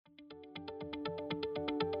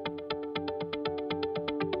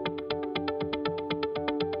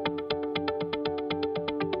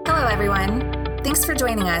everyone. Thanks for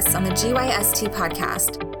joining us on the GYST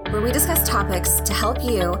podcast, where we discuss topics to help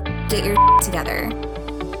you get your together.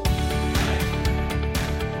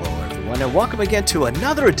 Hello, everyone, and welcome again to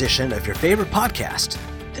another edition of your favorite podcast,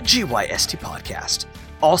 the GYST podcast,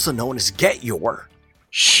 also known as Get Your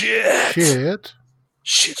Shit.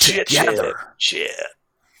 Together.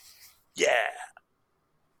 Yeah.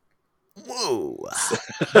 Whoa.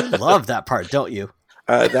 You love that part, don't you?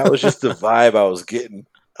 That was just the vibe I was getting.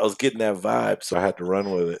 I was getting that vibe, so I had to run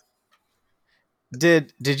with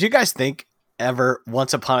Did you guys think ever,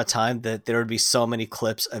 once upon a time, that there would be so many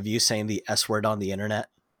clips of you saying the S word on the internet?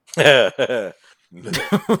 it.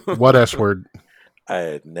 What S word? I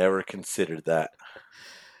had never considered that.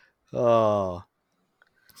 Oh.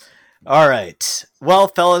 All right. Well,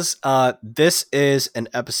 fellas, this is an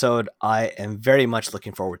episode I am very much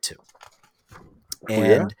looking forward to.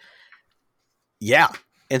 And yeah.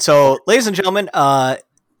 And so, ladies and gentlemen,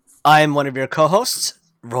 I'm one of your co-hosts,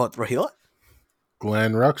 Rohit Rohila.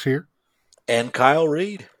 Glenn Rux here. And Kyle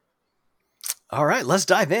Reed. All right, let's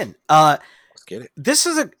dive in. Let's get it. This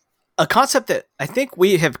is a concept that I think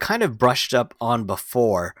we have kind of brushed up on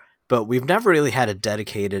before, but we've never really had a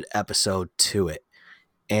dedicated episode to it.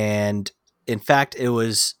 And in fact, it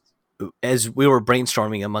was, as we were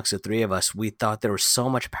brainstorming amongst the three of us, we thought there was so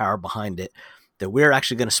much power behind it that we're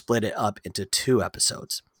actually going to split it up into 2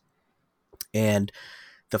 episodes. And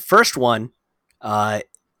the first one,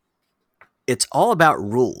 it's all about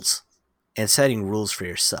rules and setting rules for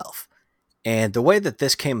yourself. And the way that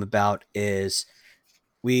this came about is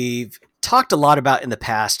we've talked a lot about in the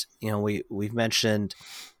past, we've mentioned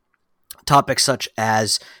topics such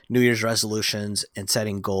as New Year's resolutions and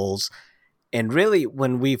setting goals. And really,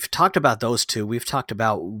 when we've talked about those 2, we've talked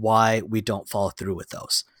about why we don't follow through with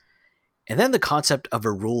those. And then the concept of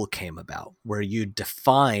a rule came about, where you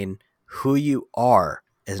define who you are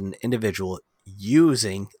as an individual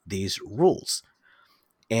using these rules.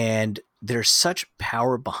 And there's such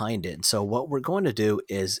power behind it. And so what we're going to do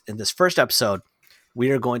is, in this first episode,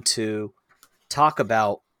 we are going to talk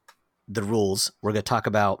about the rules. We're going to talk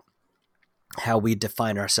about how we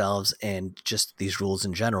define ourselves and just these rules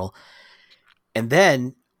in general. And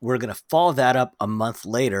then we're going to follow that up a month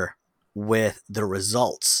later with the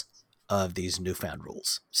results of these newfound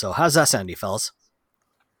rules. So how's that sound to you, fellas?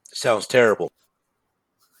 Sounds terrible.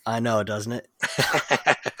 I know, doesn't it?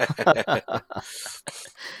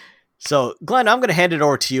 So, Glenn, I'm going to hand it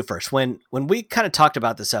over to you first. When we kind of talked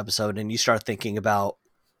about this episode and you start thinking about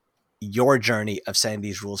your journey of setting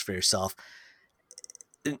these rules for yourself,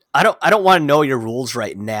 I don't want to know your rules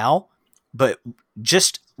right now, but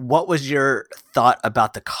just what was your thought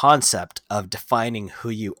about the concept of defining who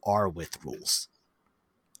you are with rules?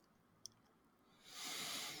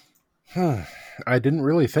 I didn't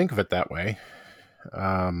really think of it that way.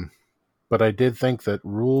 But I did think that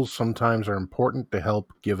rules sometimes are important to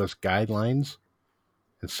help give us guidelines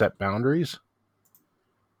and set boundaries.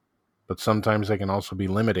 But sometimes they can also be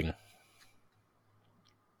limiting.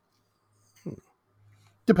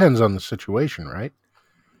 Depends on the situation, right?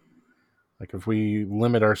 Like if we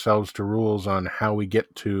limit ourselves to rules on how we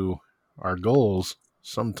get to our goals,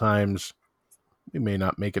 sometimes we may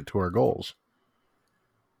not make it to our goals.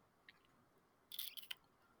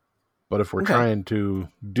 But if we're trying to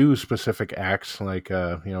do specific acts, like,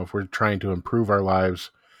 if we're trying to improve our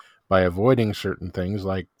lives by avoiding certain things,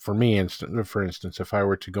 like for me, for instance, if I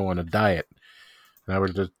were to go on a diet and I were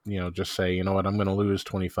to, just say, you know what, I'm going to lose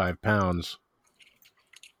 25 pounds.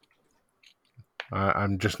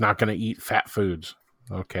 I'm just not going to eat fat foods.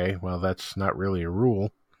 Okay, well, that's not really a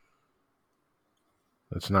rule.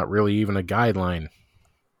 That's not really even a guideline.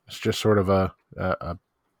 It's just sort of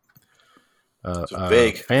it's a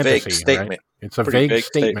vague statement. Right? It's a Pretty vague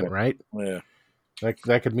statement, right? Yeah.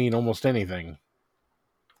 That could mean almost anything.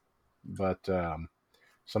 But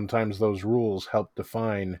sometimes those rules help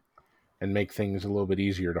define and make things a little bit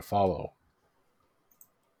easier to follow.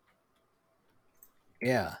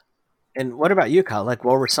 Yeah. And what about you, Kyle? Like,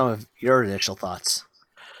 what were some of your initial thoughts?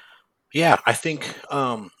 Yeah, I think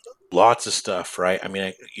lots of stuff, right? I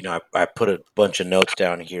mean, I put a bunch of notes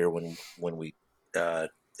down here when we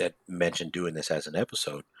that mentioned doing this as an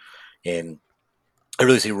episode, and I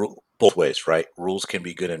really see both ways, right? Rules can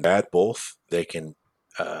be good and bad, both. They can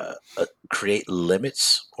create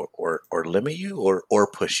limits or limit you or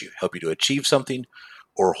push you, help you to achieve something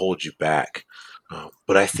or hold you back.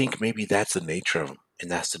 But I think maybe that's the nature of them, and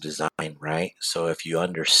that's the design, right? So if you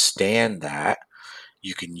understand that,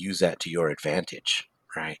 you can use that to your advantage,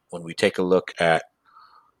 right? When we take a look at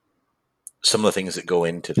some of the things that go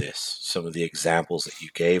into this, some of the examples that you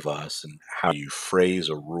gave us and how you phrase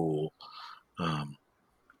a rule,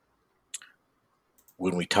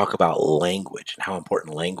 when we talk about language and how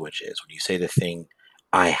important language is, when you say the thing,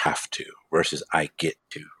 I have to versus I get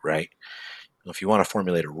to, right? If you want to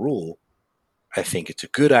formulate a rule, I think it's a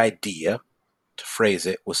good idea to phrase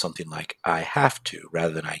it with something like I have to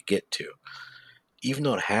rather than I get to. Even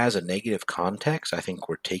though it has a negative context, I think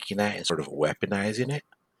we're taking that and sort of weaponizing it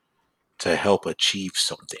to help achieve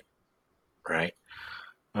something, right?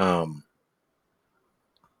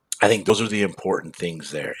 I think those are the important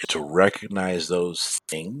things there. It's to recognize those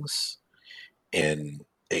things and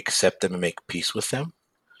accept them and make peace with them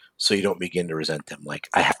so you don't begin to resent them. Like,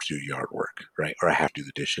 I have to do yard work, right? Or I have to do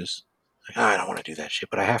the dishes. Like, I don't want to do that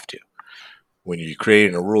shit, but I have to. When you're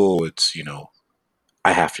creating a rule, it's,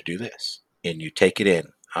 I have to do this. And you take it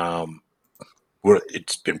in.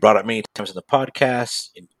 It's been brought up many times in the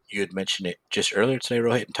podcast, and you had mentioned it just earlier today,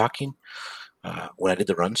 Rohit, in talking. When I did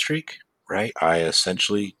the run streak, right, I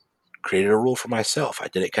essentially created a rule for myself. I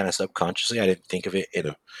did it kind of subconsciously. I didn't think of it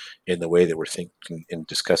in the way that we're thinking in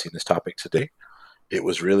discussing this topic today. It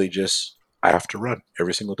was really just, I have to run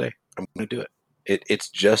every single day. I'm going to do it. It's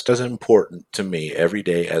just as important to me every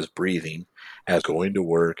day as breathing, as going to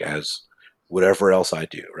work, as whatever else I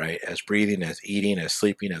do, right? As breathing, as eating, as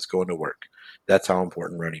sleeping, as going to work. That's how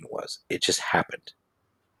important running was. It just happened,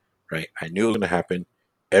 right? I knew it was going to happen.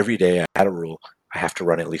 Every day I had a rule. I have to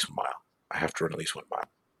run at least 1 mile. I have to run at least 1 mile.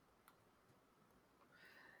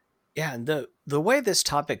 Yeah, and the way this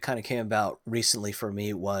topic kind of came about recently for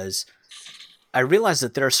me was I realized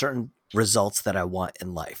that there are certain results that I want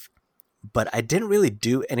in life, but I didn't really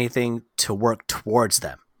do anything to work towards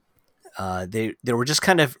them. They were just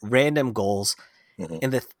kind of random goals. Mm-hmm.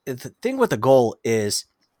 And the thing with a goal is,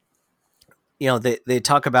 they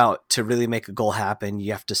talk about to really make a goal happen,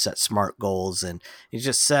 you have to set SMART goals, and you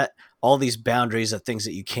just set all these boundaries of things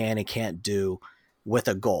that you can and can't do with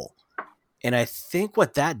a goal. And I think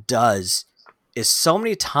what that does is so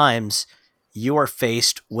many times you are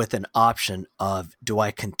faced with an option of, do I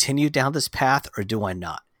continue down this path or do I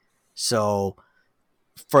not? So,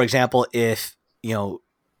 for example, if,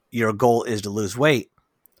 your goal is to lose weight,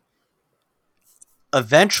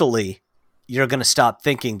 eventually you're going to stop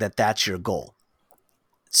thinking that that's your goal.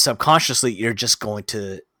 Subconsciously, you're just going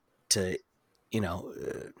to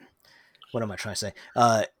what am I trying to say?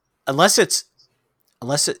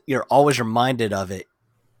 Unless you're always reminded of it,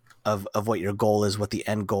 of what your goal is, what the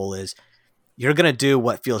end goal is, you're going to do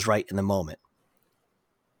what feels right in the moment.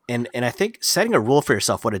 And I think setting a rule for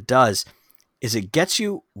yourself, what it does is it gets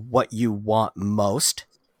you what you want most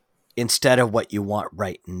instead of what you want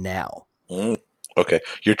right now. Okay.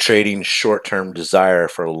 You're trading short-term desire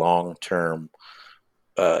for long-term,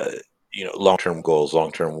 long-term goals,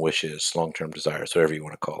 long-term wishes, long-term desires, whatever you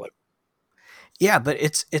want to call it. Yeah, but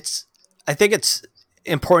I think it's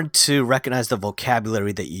important to recognize the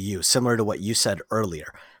vocabulary that you use, similar to what you said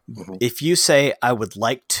earlier. Mm-hmm. If you say, I would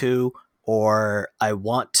like to, or I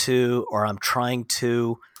want to, or I'm trying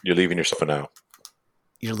to, you're leaving yourself an out.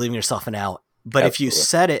 You're leaving yourself an out. But Absolutely. If you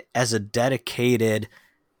set it as a dedicated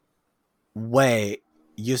way,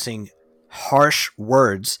 using harsh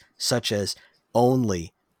words such as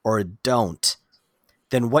only or don't,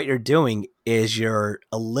 then what you're doing is you're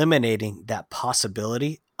eliminating that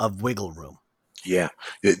possibility of wiggle room. Yeah,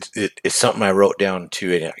 it's something I wrote down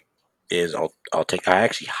too. And I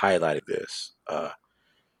actually highlighted this.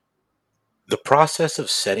 The process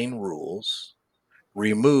of setting rules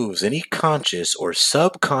removes any conscious or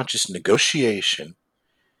subconscious negotiation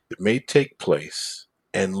that may take place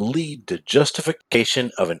and lead to justification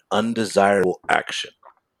of an undesirable action.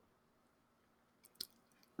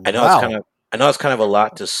 I know it's kind of a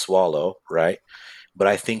lot to swallow, right? But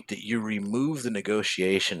I think that you remove the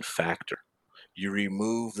negotiation factor. You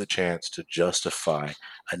remove the chance to justify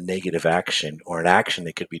a negative action or an action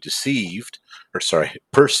that could be perceived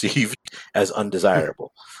as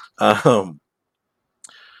undesirable.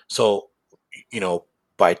 So,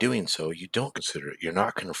 by doing so, you don't consider it. You're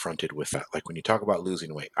not confronted with that. Like when you talk about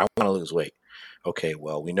losing weight, I want to lose weight. Okay,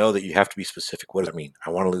 well, we know that you have to be specific. What does that mean?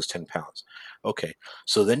 I want to lose 10 pounds. Okay,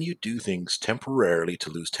 so then you do things temporarily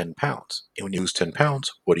to lose 10 pounds. And when you lose 10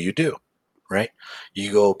 pounds, what do? Right?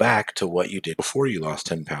 You go back to what you did before you lost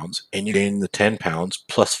 10 pounds and you gain the 10 pounds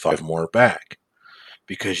plus 5 more back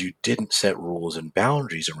because you didn't set rules and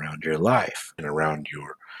boundaries around your life and around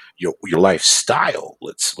your lifestyle.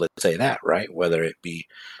 Let's say that, right? Whether it be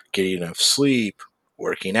getting enough sleep,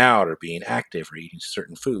 working out, or being active or eating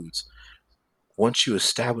certain foods. Once you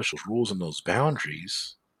establish those rules and those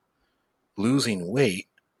boundaries, losing weight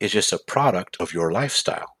is just a product of your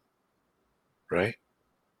lifestyle, right?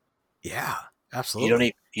 Yeah,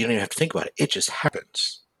 absolutely. You don't even have to think about it. It just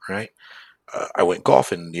happens, right? I went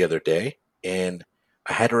golfing the other day, and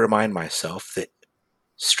I had to remind myself that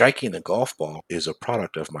striking the golf ball is a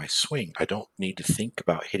product of my swing. I don't need to think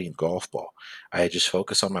about hitting the golf ball. I just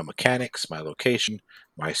focus on my mechanics, my location,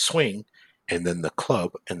 my swing, and then the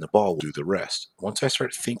club and the ball will do the rest. Once I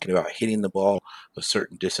start thinking about hitting the ball a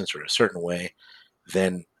certain distance or a certain way,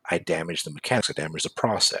 then I damage the mechanics, I damage the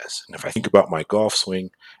process. And if I think about my golf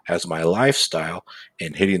swing as my lifestyle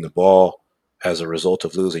and hitting the ball as a result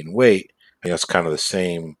of losing weight, I think that's kind of the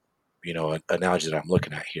same, analogy that I'm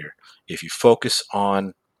looking at here. If you focus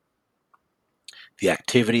on the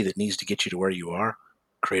activity that needs to get you to where you are,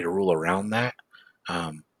 create a rule around that,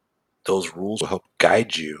 those rules will help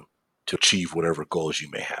guide you to achieve whatever goals you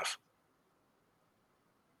may have.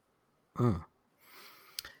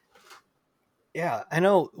 Yeah, I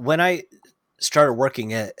know when I started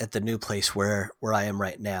working at the new place where I am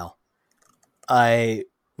right now, I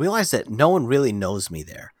realized that no one really knows me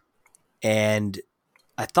there. And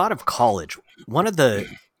I thought of college. One of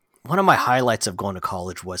my highlights of going to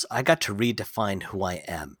college was I got to redefine who I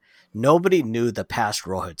am. Nobody knew the past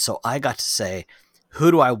Rohit, so I got to say,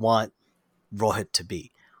 who do I want Rohit to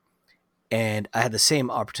be? And I had the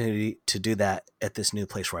same opportunity to do that at this new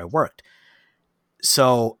place where I worked.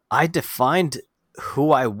 So I defined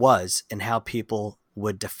who I was and how people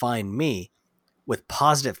would define me with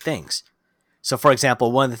positive things. So, for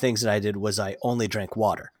example, one of the things that I did was I only drank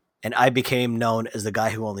water, and I became known as the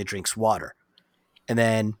guy who only drinks water. And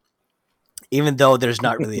then, even though there's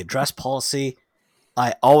not really a dress policy,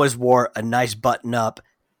 I always wore a nice button up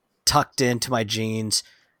tucked into my jeans,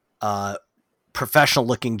 professional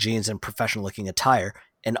looking jeans and professional looking attire.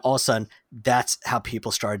 And all of a sudden, that's how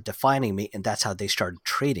people started defining me, and that's how they started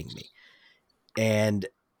treating me. And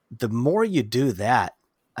the more you do that,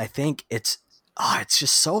 I think it's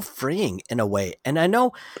just so freeing in a way. And I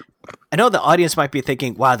know the audience might be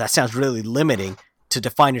thinking, wow, that sounds really limiting to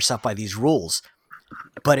define yourself by these rules.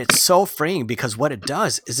 But it's so freeing because what it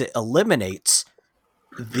does is it eliminates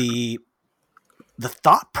the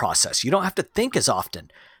thought process. You don't have to think as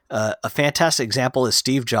often. A fantastic example is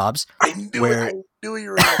Steve Jobs. I knew you were going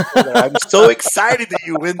there. I'm so excited that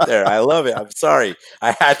you went there. I love it. I'm sorry.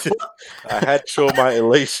 I had to show my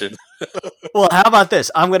elation. Well, how about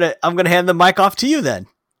this? I'm gonna hand the mic off to you then.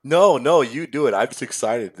 No, you do it. I'm just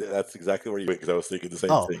excited. That's exactly where you went because I was thinking the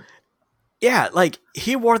same thing. Yeah, like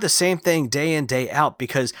he wore the same thing day in, day out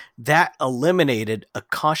because that eliminated a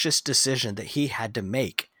conscious decision that he had to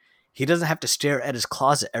make. He doesn't have to stare at his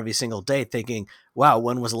closet every single day thinking, wow,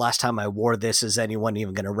 when was the last time I wore this? Is anyone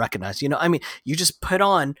even going to recognize? You just put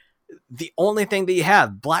on the only thing that you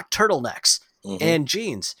have, black turtlenecks and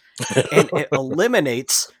jeans, and it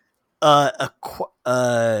eliminates a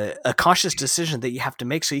conscious decision that you have to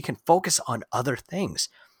make so you can focus on other things.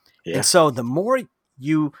 Yeah. And so the more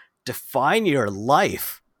you define your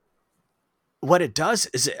life, what it does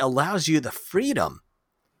is it allows you the freedom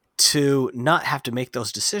to not have to make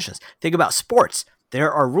those decisions. Think about sports.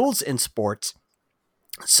 There are rules in sports,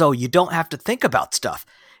 so you don't have to think about stuff.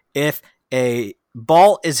 If a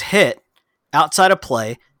ball is hit outside of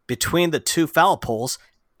play between the two foul poles,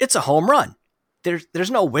 it's a home run.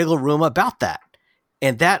 There's no wiggle room about that.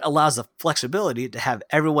 And that allows the flexibility to have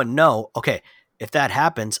everyone know, okay, if that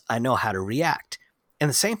happens, I know how to react.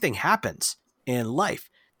 And the same thing happens in life.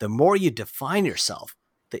 The more you define yourself,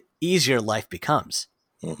 the easier life becomes.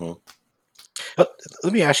 Mm-hmm.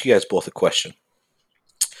 Let me ask you guys both a question.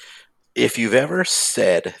 If you've ever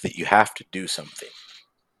said that you have to do something,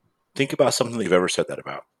 think about something that you've ever said that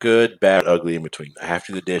about. Good, bad, ugly, in between. I have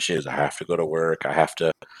to do the dishes. I have to go to work. I have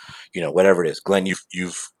to, whatever it is. Glenn,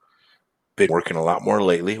 you've been working a lot more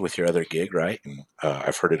lately with your other gig, right? And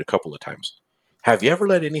I've heard it a couple of times. Have you ever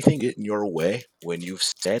let anything get in your way when you've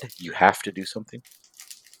said you have to do something?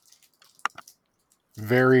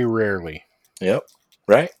 Very rarely. Yep.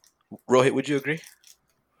 Right? Rohit, would you agree?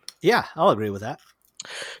 Yeah, I'll agree with that.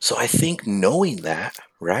 So I think knowing that,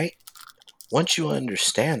 right? Once you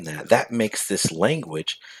understand that, that makes this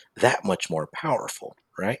language that much more powerful,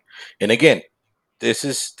 right? And again, this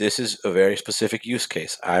is a very specific use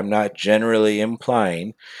case. I'm not generally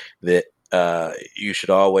implying that you should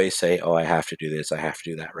always say, oh, I have to do this, I have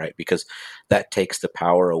to do that, right? Because that takes the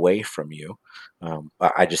power away from you.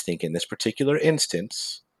 I just think in this particular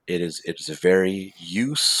instance, it is a very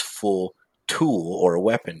useful tool or a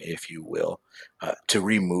weapon, if you will, to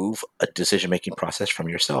remove a decision-making process from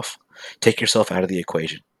yourself. Take yourself out of the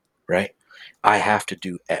equation, right? I have to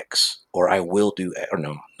do X, or I will do, or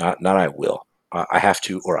no, not I will. I have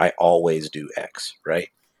to, or I always do X, right?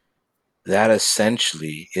 That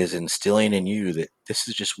essentially is instilling in you that this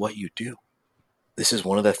is just what you do. This is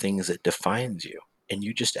one of the things that defines you, and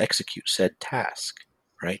you just execute said task,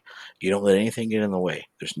 right? You don't let anything get in the way.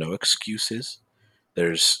 There's no excuses.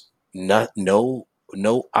 There's no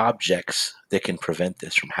objects that can prevent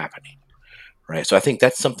this from happening, right? So I think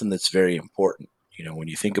that's something that's very important. When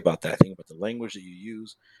you think about that, think about the language that you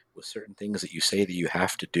use with certain things that you say that you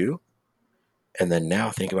have to do, and then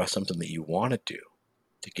now think about something that you want to do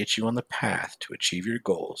to get you on the path to achieve your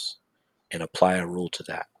goals, and apply a rule to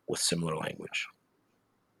that with similar language.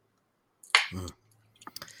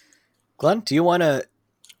 Glenn, do you want to,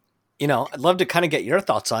 I'd love to kind of get your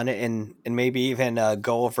thoughts on it, and maybe even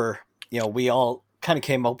go over, we all kind of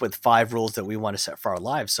came up with 5 rules that we want to set for our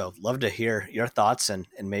lives. So love to hear your thoughts and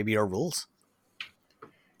maybe your rules.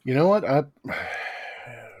 You know what?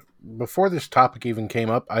 Before this topic even came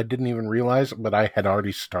up, I didn't even realize, but I had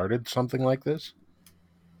already started something like this.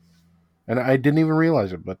 And I didn't even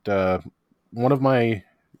realize it, but one of my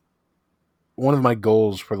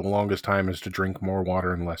goals for the longest time is to drink more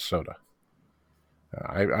water and less soda.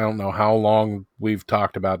 I don't know how long we've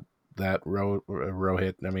talked about that,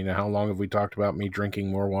 Rohit. I mean, how long have we talked about me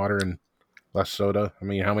drinking more water and less soda? I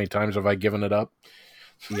mean, how many times have I given it up?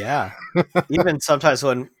 Yeah. Even sometimes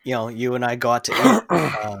when, you and I go out to eat,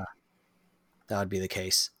 that would be the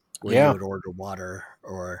case. Where you would order water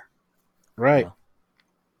or... Right.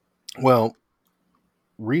 Well,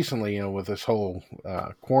 recently, with this whole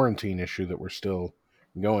quarantine issue that we're still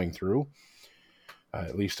going through,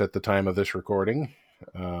 at least at the time of this recording,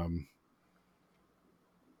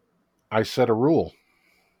 I set a rule.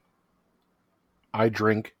 I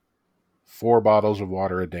drink 4 bottles of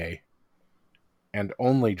water a day and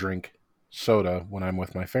only drink soda when I'm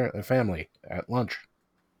with my family at lunch.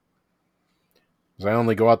 Because I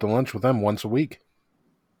only go out to lunch with them once a week.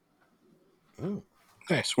 Ooh.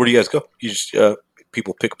 Nice. Where do you guys go? You just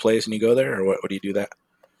people pick a place and you go there, or what do you do that?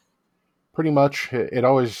 Pretty much. It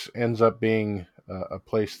always ends up being a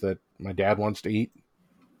place that my dad wants to eat.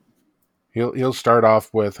 He'll start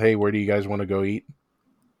off with, "Hey, where do you guys want to go eat?"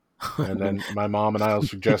 And then my mom and I will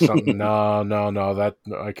suggest something. No, that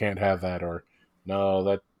I can't have that, or no,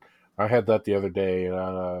 that I had that the other day.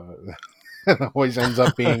 It always ends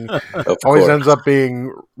up being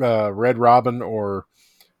Red Robin or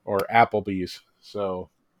Applebee's. So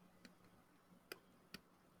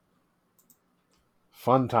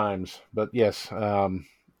fun times. But yes,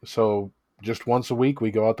 so just once a week we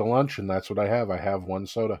go out to lunch, and that's what I have. I have 1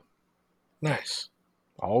 soda. Nice.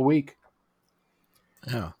 All week.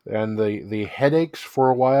 Yeah. And the headaches for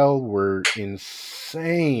a while were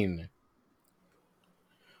insane.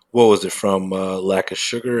 What was it, from lack of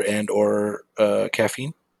sugar and or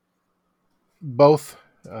caffeine? Both.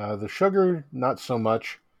 The sugar, not so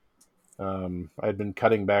much. I'd been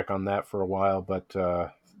cutting back on that for a while, but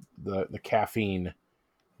the caffeine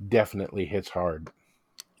definitely hits hard.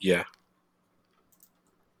 Yeah.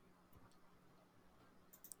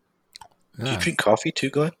 Do you drink coffee too,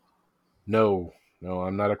 Glenn? No,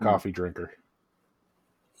 I'm not a coffee drinker.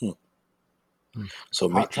 So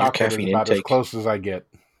hot your chocolate caffeine is about intake, as close as I get.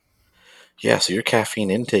 Yeah, so your caffeine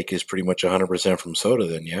intake is pretty much 100% from soda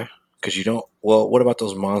then, yeah? Because you don't... Well, what about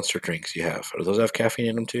those Monster drinks you have? Do those have caffeine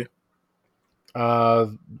in them too?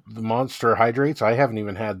 The Monster Hydrates, I haven't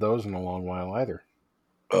even had those in a long while either.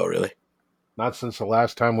 Oh, really? Not since the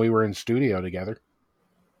last time we were in studio together.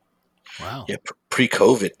 Wow. Yeah,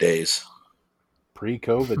 pre-COVID days.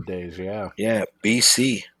 Pre-COVID days, yeah. Yeah,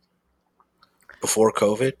 BC. Before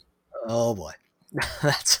COVID. Oh, boy.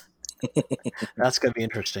 That's going to be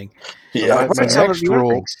interesting. Yeah. My next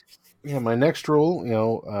rule... Yeah, my next rule,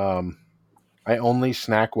 I only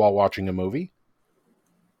snack while watching a movie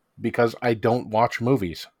because I don't watch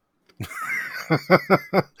movies.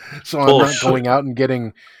 So I'm not going out and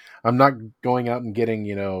getting, a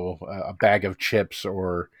bag of chips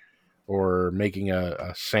or making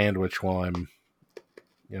a sandwich while I'm,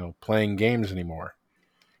 playing games anymore.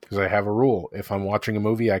 Because I have a rule. If I'm watching a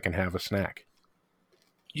movie, I can have a snack.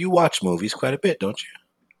 You watch movies quite a bit, don't you?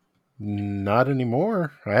 Not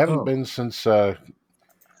anymore. I haven't been since I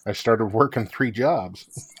started working 3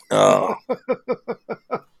 jobs. Oh.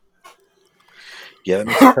 Yeah, that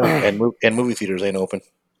makes sense. And movie theaters ain't open.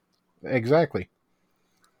 Exactly.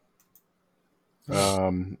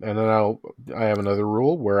 And then I have another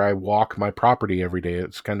rule where I walk my property every day.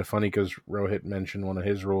 It's kind of funny because Rohit mentioned one of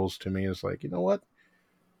his rules to me is like, you know what?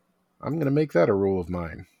 I'm going to make that a rule of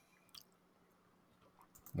mine.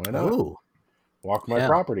 Why not? Ooh. Walk my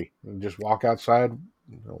property and just walk outside,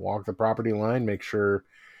 walk the property line,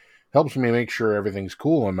 helps me make sure everything's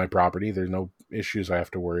cool on my property. There's no issues I have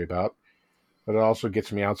to worry about, but it also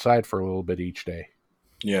gets me outside for a little bit each day.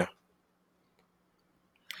 Yeah.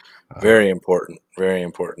 Very important. Very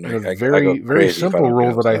important. Very simple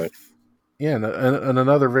rule that Yeah, and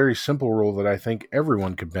another very simple rule that I think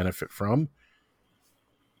everyone could benefit from.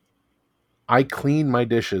 I clean my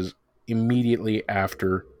dishes immediately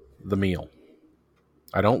after the meal.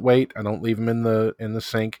 I don't wait. I don't leave them in the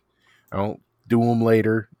sink. I don't do them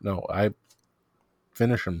later. No, I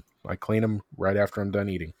finish them. I clean them right after I'm done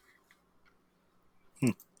eating.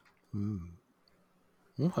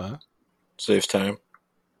 Okay. Saves time.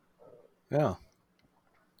 Yeah.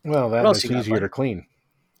 Well, that What else it's you got, easier bud? to clean.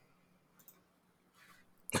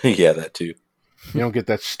 Yeah, that too. You don't get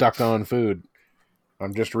that stuck on food.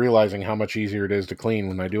 I'm just realizing how much easier it is to clean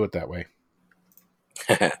when I do it that way.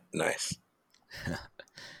 Nice.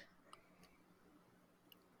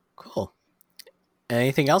 Cool.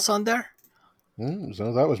 Anything else on there?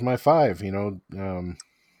 So that was my 5.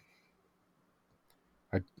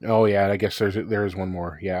 I guess there is one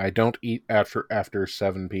more. Yeah, I don't eat after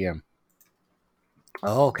 7 p.m.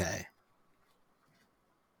 Okay.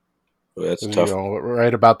 Well, that's tough.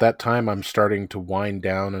 Right about that time, I'm starting to wind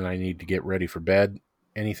down and I need to get ready for bed.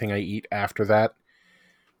 Anything I eat after that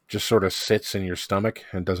just sort of sits in your stomach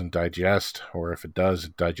and doesn't digest, or if it does,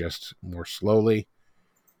 it digests more slowly.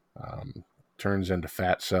 Turns into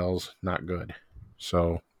fat cells. Not good.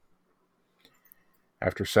 So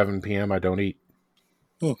after 7 p.m., I don't eat.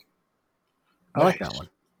 I like that one.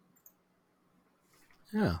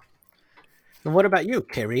 Yeah. And what about you,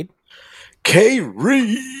 K. Reed? K.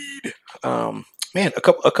 Reed. Man, a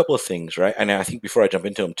couple of things, right? And I think before I jump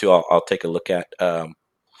into them too, I'll take a look at I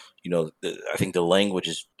think the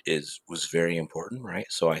language was very important, right?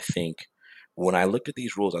 So I think when I looked at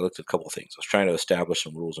these rules, I looked at a couple of things. I was trying to establish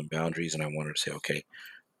some rules and boundaries, and I wanted to say, okay,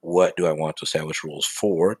 what do I want to establish rules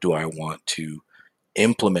for? Do I want to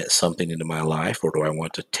implement something into my life, or do I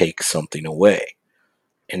want to take something away?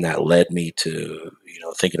 And that led me to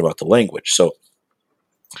thinking about the language. So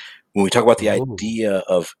when we talk about the idea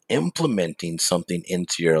of implementing something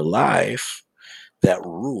into your life, that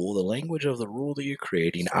rule, the language of the rule that you're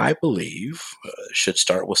creating, I believe should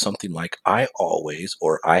start with something like I always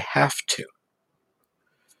or I have to.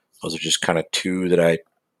 Those are just kind of two that I,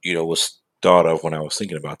 was thought of when I was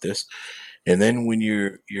thinking about this. And then when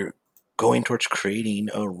you're going towards creating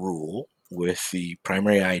a rule with the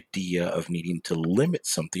primary idea of needing to limit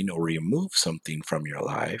something or remove something from your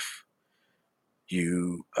life,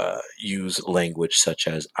 you use language such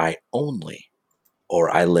as I only or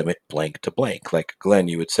I limit blank to blank. Like Glenn,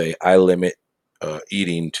 you would say, I limit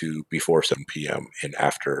eating to before 7 p.m. and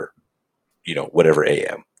after, whatever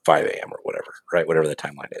a.m., 5 a.m. or whatever, right? Whatever the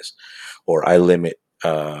timeline is. Or I limit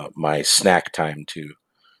my snack time to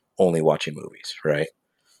only watching movies, right?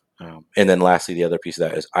 And then lastly, the other piece of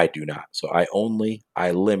that is I do not. So I only,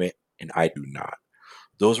 I limit, and I do not.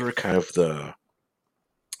 Those are kind of the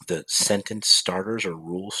sentence starters or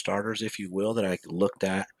rule starters, if you will, that I looked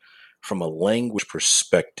at from a language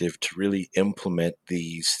perspective to really implement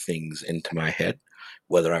these things into my head,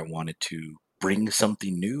 whether I wanted to bring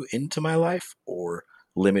something new into my life or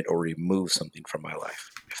limit or remove something from my life,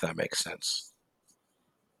 if that makes sense.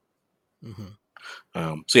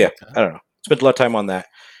 Mm-hmm. So yeah, okay. I don't know. Spent a lot of time on that.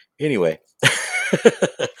 Anyway,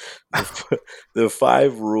 the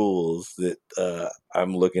 5 rules that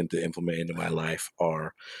I'm looking to implement into my life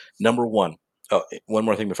are, number 1. Oh, one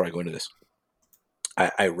more thing before I go into this.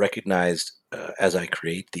 I recognized as I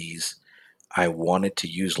create these, I wanted to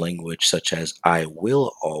use language such as I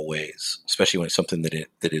will always, especially when it's something that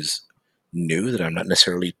is new that I'm not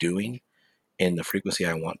necessarily doing in the frequency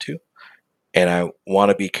I want to. And I want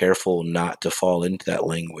to be careful not to fall into that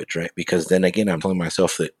language, right? Because then again, I'm telling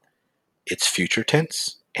myself that it's future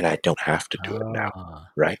tense and I don't have to do it now,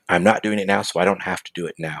 right? I'm not doing it now, so I don't have to do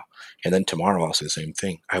it now. And then tomorrow I'll say the same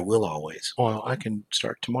thing. I will always. Well, I can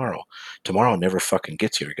start tomorrow. Tomorrow never fucking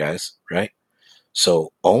gets here, guys, right?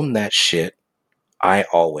 So own that shit. I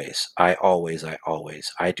always, I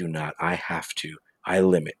do not, I have to, I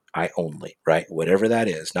limit, I only, right? Whatever that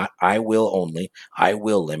is, not I will only, I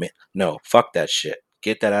will limit. No, fuck that shit.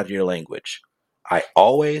 Get that out of your language. I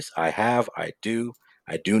always, I have, I do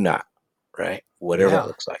not, right? Whatever that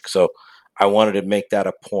looks like. So I wanted to make that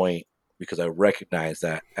a point because I recognized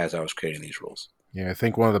that as I was creating these rules. Yeah, I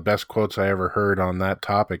think one of the best quotes I ever heard on that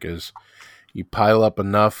topic is, you pile up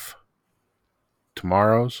enough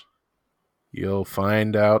tomorrows, you'll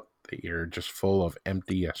find out that you're just full of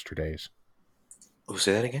empty yesterdays. Oh,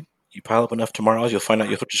 say that again? You pile up enough tomorrows, you'll find out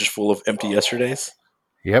you're just full of empty yesterdays?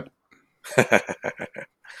 Yep.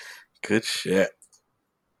 Good shit.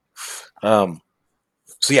 So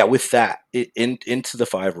yeah, with that, into the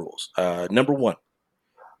 5 rules. Number 1,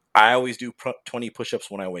 I always do 20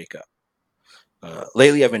 push-ups when I wake up.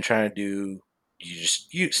 Lately, I've been trying to do you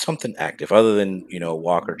just use something active other than,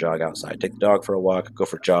 walk or jog outside. Take the dog for a walk, go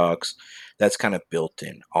for jogs. That's kind of built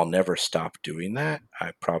in. I'll never stop doing that.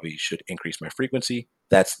 I probably should increase my frequency.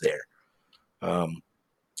 That's there.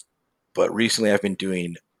 But recently I've been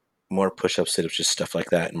doing more push-ups, sit-ups, just stuff like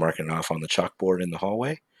that, and marking it off on the chalkboard in the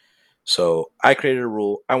hallway. So I created a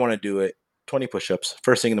rule. I want to do it. 20 push-ups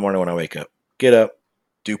first thing in the morning when I wake up. Get up,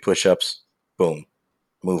 do push-ups, boom,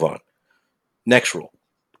 move on. Next rule.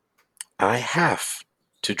 I have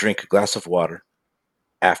to drink a glass of water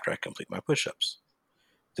after I complete my push-ups.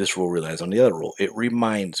 This rule relies on the other rule. It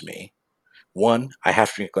reminds me, one, I have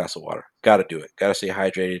to drink a glass of water. Got to do it. Got to stay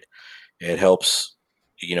hydrated. It helps,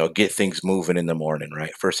 get things moving in the morning,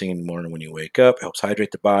 right? First thing in the morning when you wake up, it helps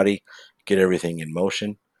hydrate the body, get everything in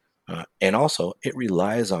motion. And also, it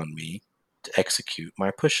relies on me to execute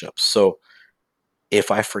my push-ups. So if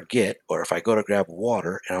I forget or if I go to grab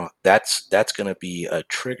water, that's going to be a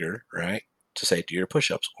trigger, right, to say do your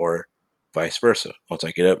push-ups, or vice versa. Once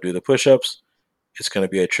I get up, do the push-ups, it's going to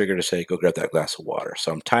be a trigger to say go grab that glass of water.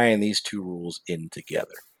 So I'm tying these two rules in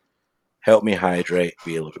together. Help me hydrate,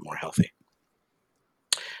 be a little bit more healthy.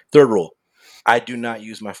 Third rule, I do not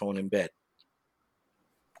use my phone in bed.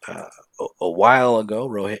 A while ago,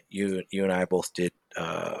 Rohit, you and I both did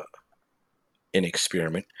an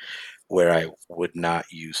experiment where I would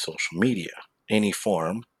not use social media, any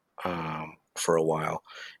form, for a while.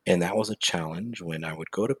 And that was a challenge when I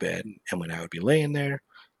would go to bed and when I would be laying there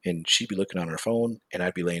and she'd be looking on her phone and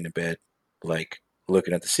I'd be laying in bed, like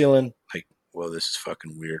looking at the ceiling, like, well, this is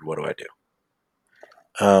fucking weird. What do I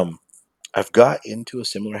do? I've got into a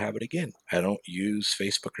similar habit again. I don't use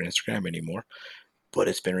Facebook or Instagram anymore, but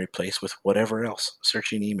it's been replaced with whatever else.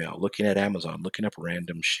 Searching email, looking at Amazon, looking up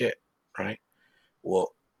random shit, right?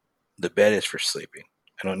 Well, the bed is for sleeping.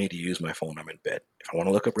 I don't need to use my phone. I'm in bed. If I want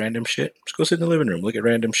to look up random shit, just go sit in the living room, look at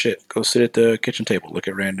random shit. Go sit at the kitchen table, look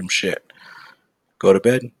at random shit. Go to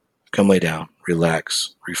bed, come lay down,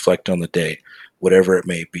 relax, reflect on the day, whatever it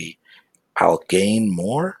may be. I'll gain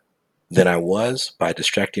more than I was by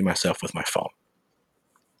distracting myself with my phone.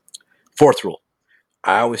 Fourth rule,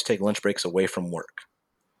 I always take lunch breaks away from work.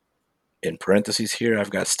 In parentheses here,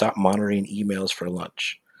 I've got stop monitoring emails for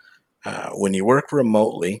lunch. When you work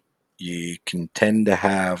remotely, you can tend to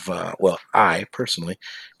have, I personally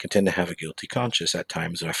can tend to have a guilty conscience at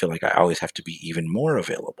times, and I feel like I always have to be even more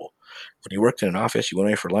available. When you worked in an office, you went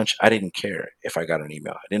away for lunch, I didn't care if I got an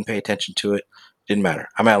email. I didn't pay attention to it. Didn't matter.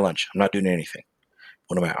 I'm at lunch. I'm not doing anything.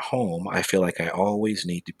 When I'm at home, I feel like I always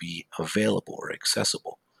need to be available or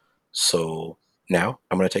accessible. So now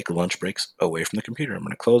I'm going to take the lunch breaks away from the computer. I'm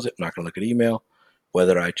going to close it. I'm not going to look at email.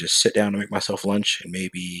 Whether I just sit down and make myself lunch and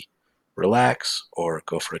maybe relax or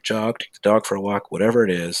go for a jog, take the dog for a walk, whatever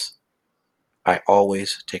it is, I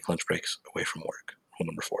always take lunch breaks away from work. Rule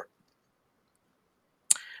number 4.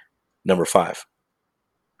 Number 5,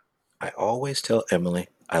 I always tell Emily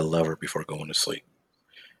I love her before going to sleep.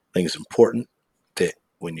 I think it's important that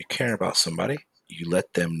when you care about somebody, you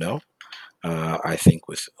let them know. I think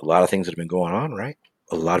with a lot of things that have been going on, right?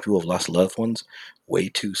 A lot of people have lost loved ones way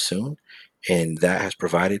too soon, and that has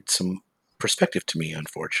provided some perspective to me,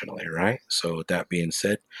 unfortunately, right? So with that being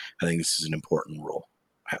said, I think this is an important rule.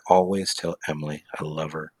 I always tell Emily I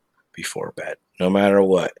love her before bed, no matter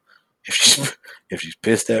what. If she's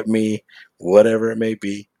pissed at me, whatever it may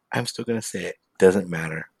be, I'm still going to say it. Doesn't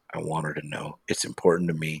matter. I want her to know. It's important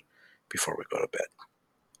to me before we go to bed.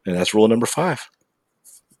 And that's rule number 5.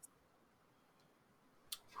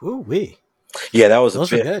 Ooh-wee. Yeah, that was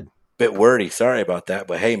Those a are bit wordy. Sorry about that.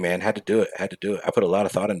 But hey, man, had to do it. I put a lot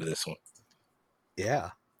of thought into this one. Yeah.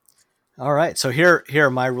 All right. So here are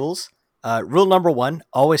my rules. Rule number 1,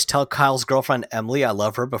 always tell Kyle's girlfriend, Emily, I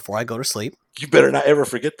love her before I go to sleep. You better not ever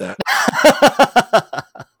forget that.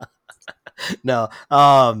 No.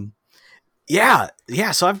 Yeah.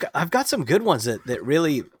 So I've got some good ones that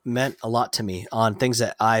really meant a lot to me on things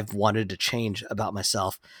that I've wanted to change about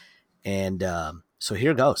myself. And so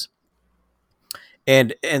here goes.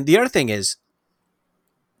 And the other thing is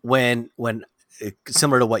when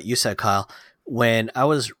similar to what you said, Kyle, when I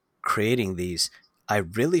was creating these, I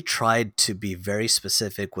really tried to be very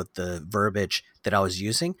specific with the verbiage that I was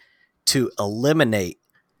using to eliminate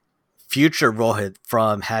future Rohit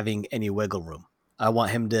from having any wiggle room. I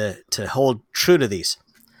want him to hold true to these.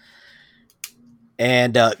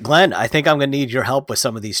 And Glenn, I think I'm going to need your help with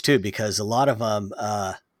some of these too, because a lot of them,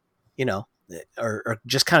 are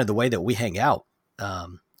just kind of the way that we hang out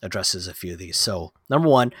addresses a few of these. So number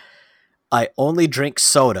 1, I only drink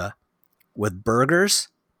soda with burgers,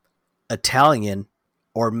 Italian,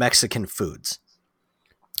 or Mexican foods.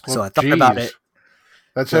 So I thought about it.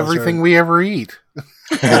 That's everything we ever eat.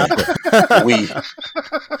 We.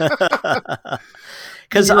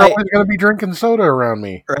 Because you're always going to be drinking soda around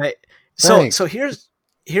me, right? Thanks. So here's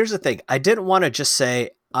the thing. I didn't want to just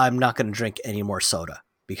say I'm not going to drink any more soda,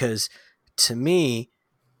 because to me,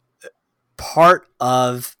 part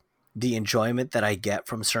of the enjoyment that I get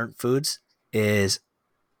from certain foods is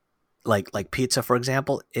like pizza, for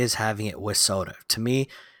example, is having it with soda. To me,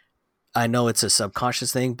 I know it's a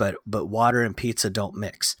subconscious thing, but water and pizza don't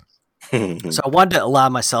mix. So I wanted to allow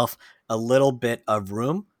myself a little bit of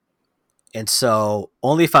room. And so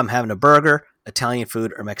only if I'm having a burger, Italian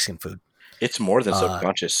food, or Mexican food. It's more than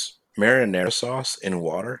subconscious. Marinara sauce and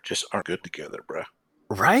water just aren't good together, bro.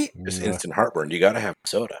 Right? It's instant heartburn. You got to have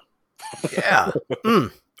soda. Yeah.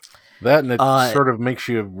 That, and it sort of makes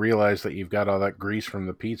you realize that you've got all that grease from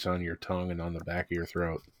the pizza on your tongue and on the back of your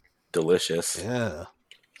throat. Delicious. Yeah.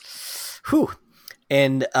 Whew.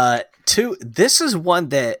 And two, this is one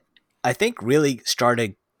that I think really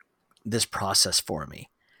started this process for me.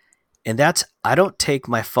 And that's, I don't take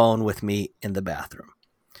my phone with me in the bathroom.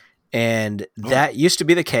 And that used to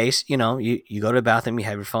be the case. You know, you go to the bathroom, you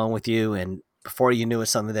have your phone with you, and before you knew it,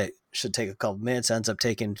 something that should take a couple minutes ends up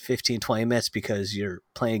taking 15, 20 minutes because you're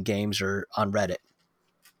playing games or on Reddit.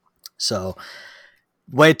 So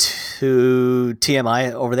way too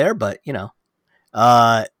TMI over there, but you know.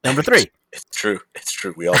 Number 3. It's true.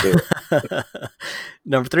 We all do it.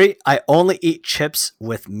 Number 3, I only eat chips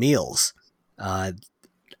with meals.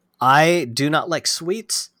 I do not like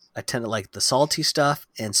sweets. I tend to like the salty stuff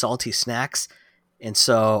and salty snacks. And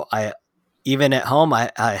so even at home,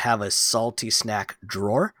 I have a salty snack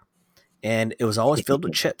drawer, and it was always filled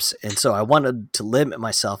with chips. And so I wanted to limit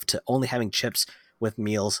myself to only having chips with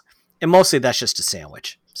meals. And mostly that's just a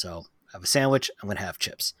sandwich. So I have a sandwich, I'm going to have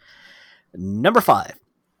chips. Number 5,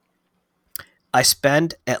 I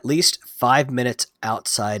spend at least 5 minutes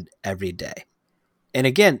outside every day. And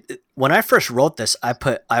again, when I first wrote this, I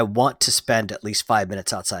put, I want to spend at least 5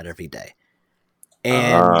 minutes outside every day.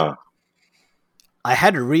 And I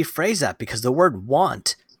had to rephrase that because the word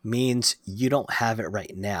want means you don't have it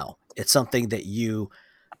right now. It's something that you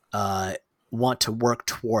want to work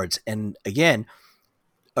towards. And again,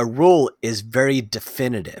 a rule is very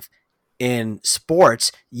definitive. In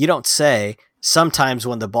sports, you don't say sometimes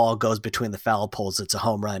when the ball goes between the foul poles, it's a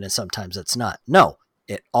home run, and sometimes it's not. No,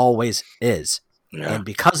 it always is. Yeah. And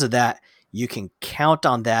because of that, you can count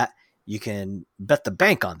on that. You can bet the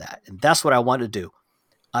bank on that. And that's what I want to do.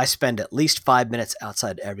 I spend at least 5 minutes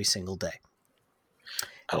outside every single day.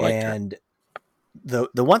 I like and that.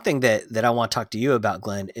 The one thing that I want to talk to you about,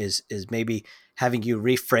 Glenn, is maybe having you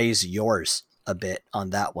rephrase yours a bit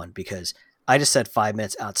on that one, because I just said 5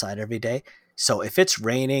 minutes outside every day. So if it's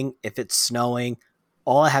raining, if it's snowing,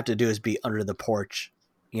 all I have to do is be under the porch,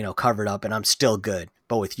 covered up, and I'm still good.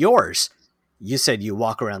 But with yours, you said you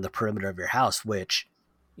walk around the perimeter of your house, which,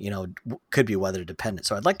 could be weather dependent.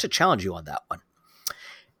 So I'd like to challenge you on that one.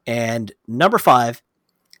 And number 5,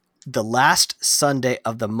 the last Sunday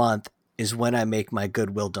of the month is when I make my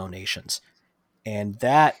Goodwill donations. And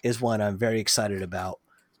that is one I'm very excited about,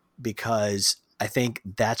 because I think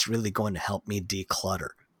that's really going to help me declutter.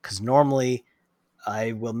 Because normally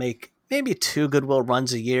I will make maybe 2 Goodwill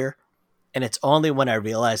runs a year. And it's only when I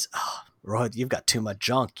realize, Rohit, you've got too much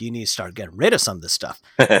junk. You need to start getting rid of some of this stuff.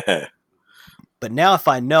 But now if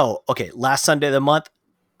I know, okay, last Sunday of the month,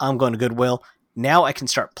 I'm going to Goodwill. Now I can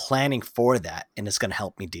start planning for that, and it's going to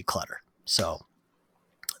help me declutter. So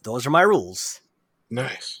those are my rules.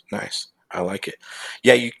 Nice. I like it.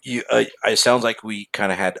 Yeah, it sounds like we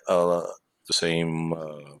kind of had the same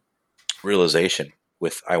realization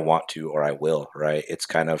with I want to or I will, right? It's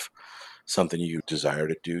kind of something you desire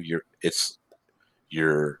to do.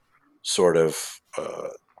 You're sort of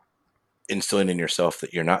instilling in yourself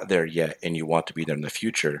that you're not there yet and you want to be there in the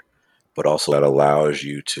future, but also that allows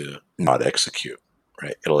you to not execute,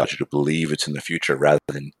 right? It allows you to believe it's in the future rather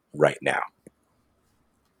than right now.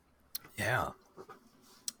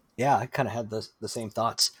 Yeah, I kind of had the same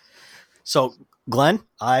thoughts. So, Glenn,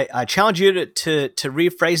 I challenge you to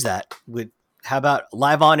rephrase that. How about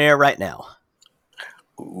live on air right now?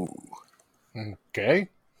 Ooh. Okay.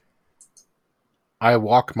 I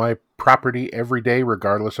walk my property every day,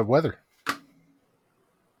 regardless of weather.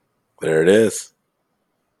 There it is.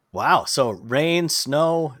 Wow. So rain,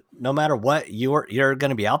 snow, no matter what, you're going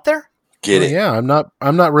to be out there? Get it? Yeah,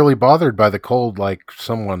 I'm not really bothered by the cold like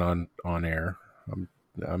someone on air.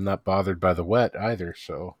 I'm not bothered by the wet either.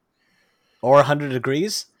 So, or 100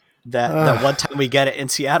 degrees. That one time we get it in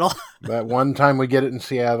Seattle. That one time we get it in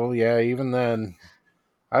Seattle. Yeah, even then,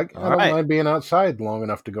 I don't mind being outside long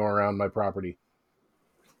enough to go around my property.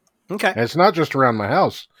 Okay. And it's not just around my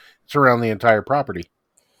house; it's around the entire property.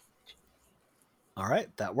 All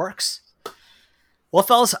right, that works. Well,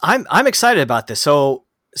 fellas, I'm excited about this. So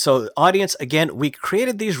audience, again, we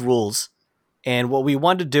created these rules, and what we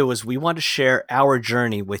wanted to do is we want to share our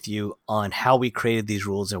journey with you on how we created these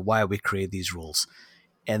rules and why we created these rules.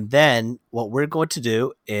 And then what we're going to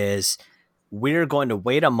do is we're going to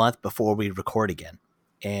wait a month before we record again,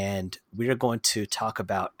 and we're going to talk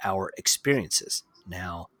about our experiences.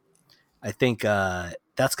 Now, I think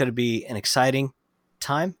that's going to be an exciting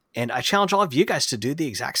time, and I challenge all of you guys to do the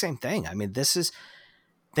exact same thing. I mean,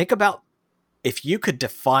 think about if you could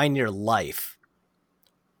define your life,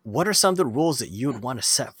 what are some of the rules that you would want to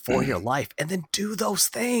set for your life? And then do those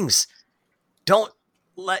things. Don't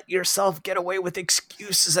let yourself get away with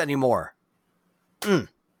excuses anymore.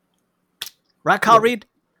 Right, Kyle Reed?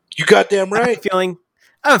 You goddamn right. I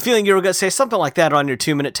have a feeling you were going to say something like that on your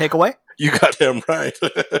 2-minute takeaway. You goddamn right.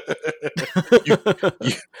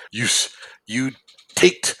 you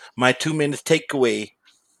taked my 2 minutes takeaway.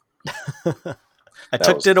 I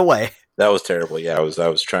took it away. That was terrible. Yeah, I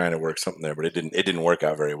was trying to work something there, but it didn't work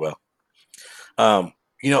out very well. I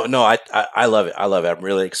love it. I'm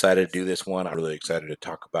really excited to do this one. I'm really excited to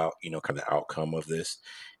talk about, kind of the outcome of this.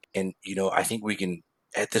 And, I think we can,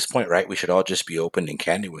 at this point, right, we should all just be open and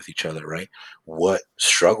candid with each other, right? What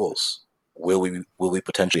struggles will we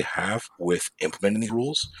potentially have with implementing these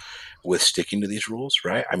rules, with sticking to these rules,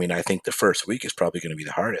 right? I mean, I think the first week is probably going to be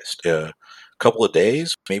the hardest. A couple of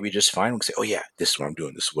days, maybe just fine. We can say, oh yeah, this is what I'm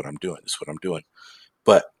doing. This is what I'm doing. This is what I'm doing.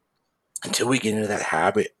 But until we get into that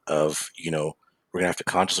habit of, we're going to have to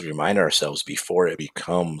consciously remind ourselves before it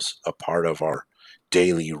becomes a part of our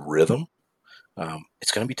daily rhythm.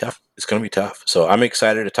 It's going to be tough. It's going to be tough. So I'm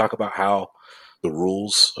excited to talk about how the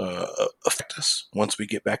rules affect us once we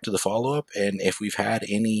get back to the follow-up, and if we've had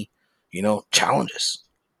any, challenges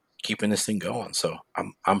keeping this thing going. So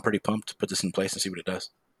I'm pretty pumped to put this in place and see what it does.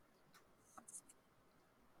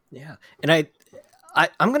 Yeah, and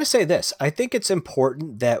I'm going to say this. I think it's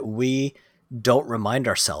important that we don't remind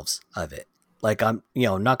ourselves of it. Like I'm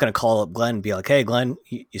not going to call up Glenn and be like, "Hey, Glenn,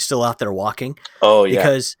 you still out there walking?" Oh yeah.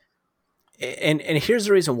 Because, and here's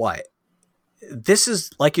the reason why. This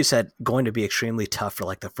is, like you said, going to be extremely tough for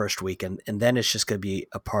like the first week, and then it's just going to be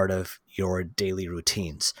a part of your daily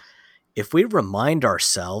routines. If we remind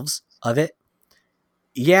ourselves of it,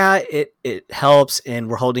 yeah, it helps, and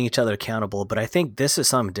we're holding each other accountable. But I think this is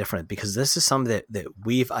something different because this is something that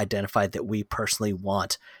we've identified that we personally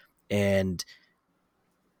want, and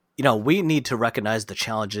we need to recognize the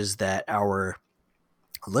challenges that our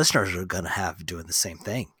listeners are going to have doing the same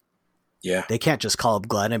thing. Yeah, they can't just call up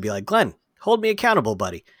Glenn and be like, "Glenn, hold me accountable,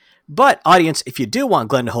 buddy." But audience, if you do want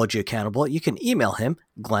Glenn to hold you accountable, you can email him,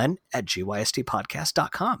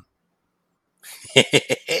 glenn@gystpodcast.com.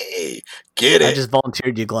 Hey, get it. I just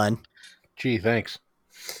volunteered you, Glenn. Gee, thanks.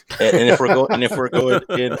 And if we're going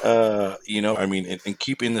in, and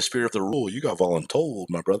keep in the spirit of the rule, you got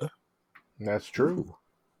voluntold, my brother. That's true.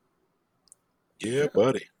 Yeah,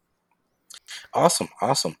 buddy. Awesome.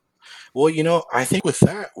 Well, I think with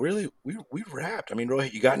that, really, we wrapped. I mean,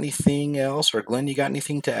 Rohit, you got anything else, or Glenn, you got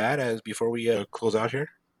anything to add before we close out here?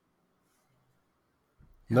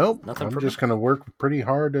 Nope. I'm just going to work pretty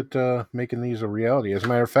hard at making these a reality. As a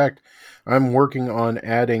matter of fact, I'm working on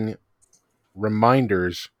adding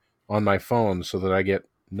reminders on my phone so that I get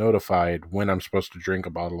notified when I'm supposed to drink a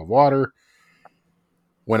bottle of water,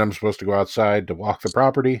 when I'm supposed to go outside to walk the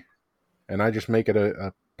property, and I just make it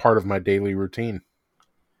a part of my daily routine.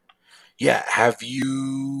 Yeah. Have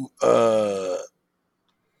you heard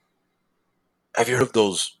of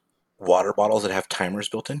those water bottles that have timers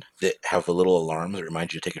built in that have a little alarm that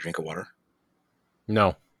reminds you to take a drink of water?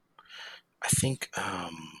 No. I think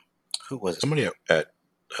who was it? Somebody at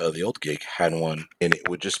the old gig had one, and it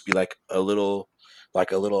would just be like a little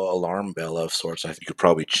alarm bell of sorts. I think you could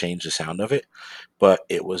probably change the sound of it, but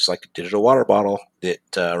it was like a digital water bottle that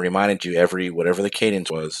reminded you every whatever the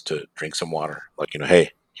cadence was to drink some water. Like,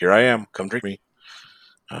 hey, here I am, come drink me.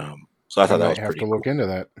 So I thought that was pretty cool. Have to look into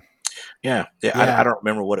that. Yeah. I don't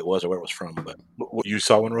remember what it was or where it was from, but you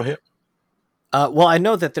saw one, Rohit? Well, I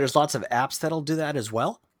know that there's lots of apps that'll do that as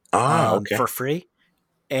well. Okay. For free.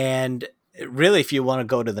 And really, if you want to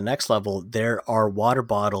go to the next level, there are water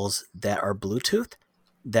bottles that are Bluetooth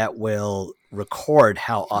that will record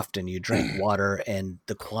how often you drink water and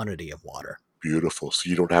the quantity of water. Beautiful. So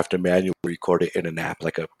you don't have to manually record it in an app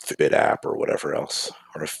like a Fitbit app or whatever else,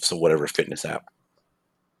 or whatever fitness app.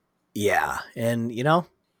 Yeah. And,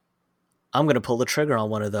 I'm going to pull the trigger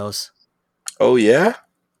on one of those. Oh, yeah?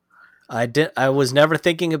 I was never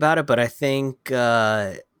thinking about it, but I think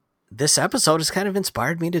this episode has kind of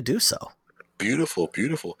inspired me to do so. Beautiful,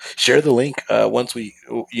 beautiful. Share the link once we,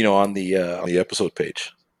 on the episode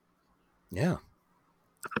page. Yeah.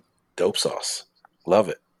 Dope sauce. Love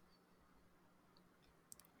it.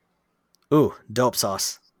 Ooh, dope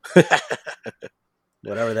sauce.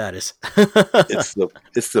 Whatever that is. It's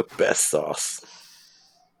the best sauce.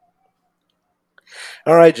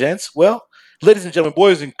 All right, gents. Well, ladies and gentlemen,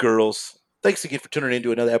 boys and girls, thanks again for tuning in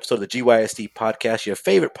to another episode of the GYST podcast, your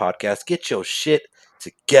favorite podcast. Get your shit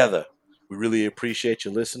together. We really appreciate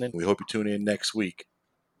you listening. We hope you tune in next week.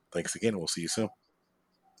 Thanks again, and we'll see you soon.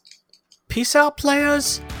 Peace out,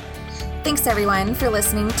 players. Thanks, everyone, for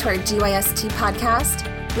listening to our GYST podcast.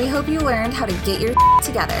 We hope you learned how to get your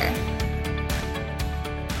together.